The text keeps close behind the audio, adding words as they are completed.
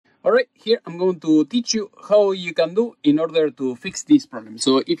Alright, here I'm going to teach you how you can do in order to fix this problem.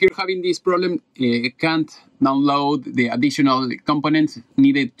 So if you're having this problem, can't download the additional components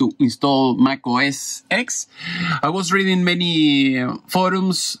needed to install macOS X. I was reading many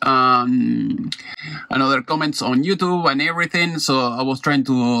forums and other comments on YouTube and everything, so I was trying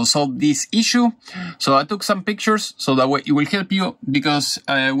to solve this issue. So I took some pictures so that way it will help you, because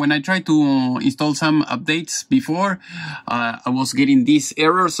when I tried to install some updates before, I was getting this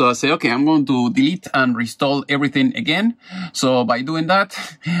error. So I say, okay, I'm going to delete and restore everything again. So by doing that,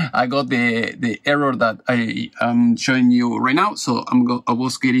 I got the error that I am showing you right now. So I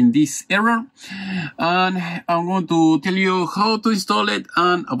was getting this error, and I'm going to tell you how to install it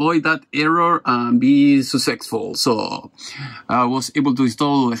and avoid that error and be successful. So I was able to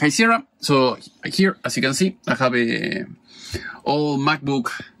install High Sierra. So here, as you can see, I have a old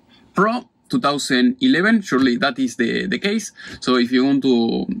MacBook Pro 2011. Surely that is the case. So if you want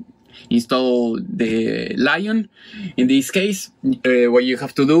to install the Lion, in this case, what you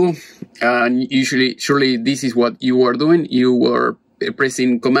have to do, and surely this is what you were doing, you were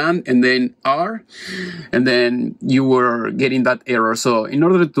pressing Command and then R, and then you were getting that error. So in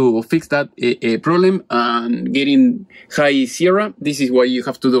order to fix that problem and getting High Sierra, this is what you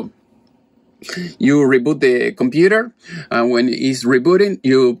have to do. You reboot the computer, and when it's rebooting,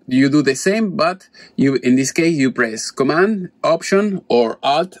 you do the same, but in this case you press Command, Option, or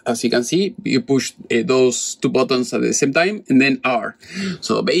Alt. As you can see, you push those two buttons at the same time, and then R.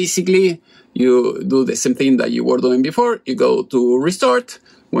 So basically, you do the same thing that you were doing before. You go to Restart.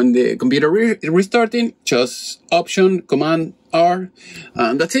 When the computer is restarting, just Option, Command, R,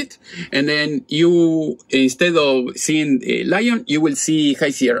 and that's it. And then you, instead of seeing Lion, you will see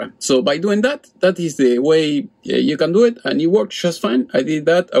High Sierra. So by doing that, that is the way you can do it, and it works just fine. I did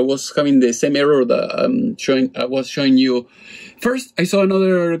that. I was having the same error that I was showing you first. I saw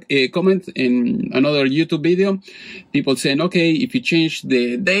another comment in another YouTube video. People saying, okay, if you change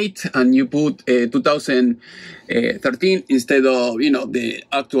the date and you put 2013 instead of, the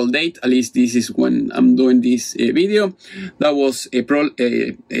actual date, at least this is when I'm doing this video, that was a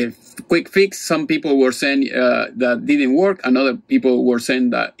quick fix. Some people were saying that didn't work, and other people were saying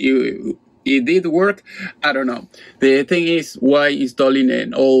that it did work. I don't know. The thing is, why installing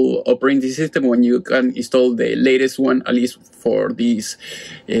an old operating system when you can install the latest one, at least for this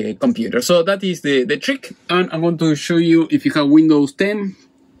computer? So that is the trick, and I'm going to show you if you have Windows 10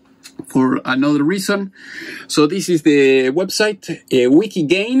 for another reason. So this is the website,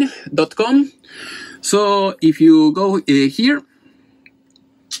 wikigain.com. So if you go here,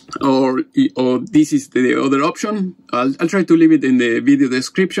 or this is the other option. I'll try to leave it in the video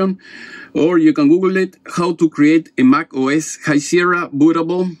description, or you can Google it, how to create a Mac OS High Sierra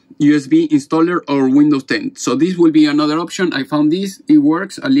bootable USB installer or Windows 10. So this will be another option. I found this, it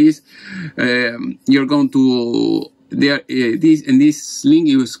works. At least you're going to this link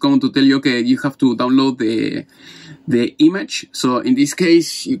is going to tell you, okay, you have to download the image. So in this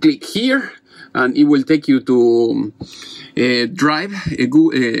case, you click here, and it will take you to Drive,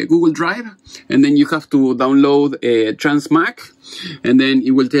 Google Drive, and then you have to download TransMac, and then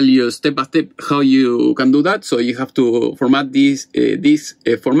it will tell you step by step how you can do that. So you have to format this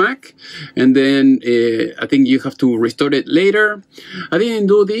for Mac, and then I think you have to restore it later. I didn't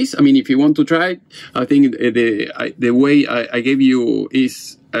do this. I mean, if you want to try it, I think the way I gave you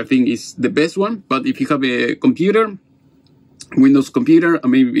is, I think, is the best one. But if you have a computer, Windows computer, and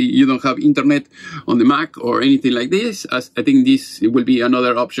maybe you don't have internet on the Mac or anything like this, I think this will be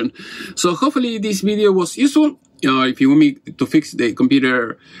another option. So hopefully this video was useful. If you want me to fix the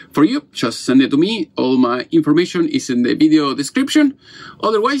computer for you, just send it to me. All my information is in the video description.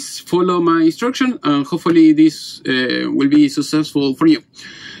 Otherwise, follow my instruction, and hopefully this will be successful for you.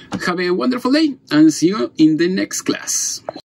 Have a wonderful day, and see you in the next class.